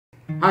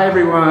Hi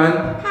everyone!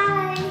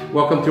 Hi!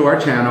 Welcome to our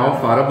channel,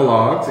 FaDa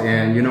Vlogs,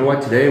 and you know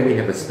what? Today we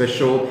have a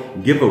special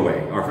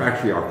giveaway,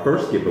 actually our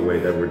first giveaway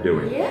that we're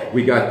doing. Yeah.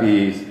 We got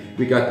these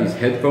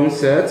headphone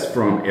sets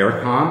from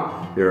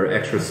Aircom. They're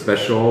extra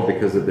special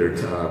because of their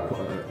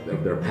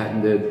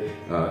patented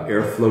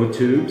airflow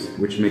tubes,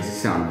 which makes it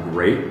sound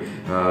great.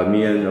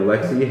 Me and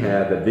Alexi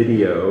have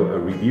a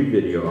review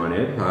video on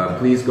it.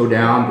 Please go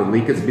down, the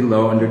link is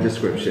below under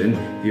description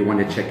if you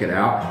want to check it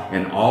out.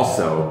 And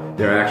also,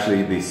 the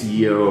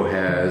CEO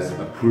has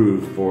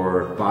approved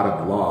for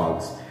FaDa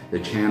Vlogs, the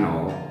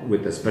channel,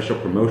 with a special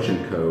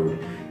promotion code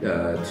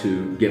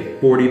to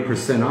get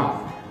 40%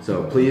 off.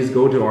 So please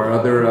go to our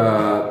other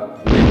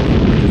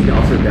link, which is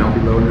also down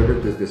below under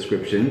the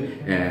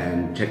description,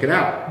 and check it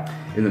out.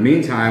 In the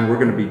meantime, we're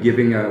going to be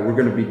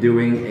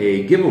doing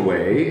a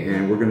giveaway,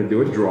 and we're going to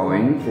do a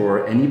drawing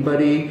for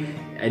anybody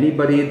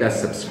that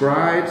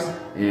subscribes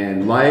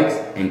and likes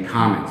and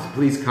comments.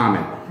 Please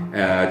comment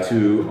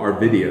to our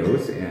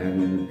videos,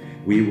 and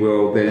we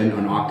will then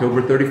on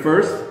October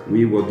 31st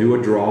we will do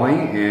a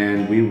drawing,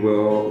 and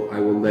I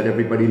will let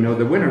everybody know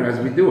the winner as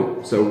we do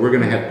them. So we're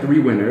going to have 3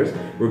 winners.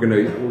 We're going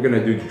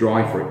to do the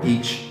drawing for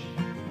each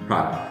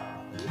product.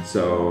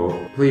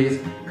 So please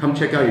come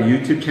check out your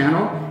YouTube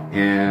channel,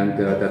 and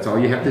that's all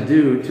you have to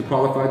do to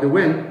qualify to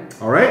win.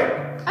 All right?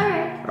 All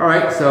right. All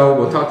right, so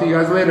we'll talk to you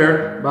guys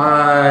later.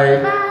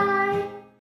 Bye. Bye.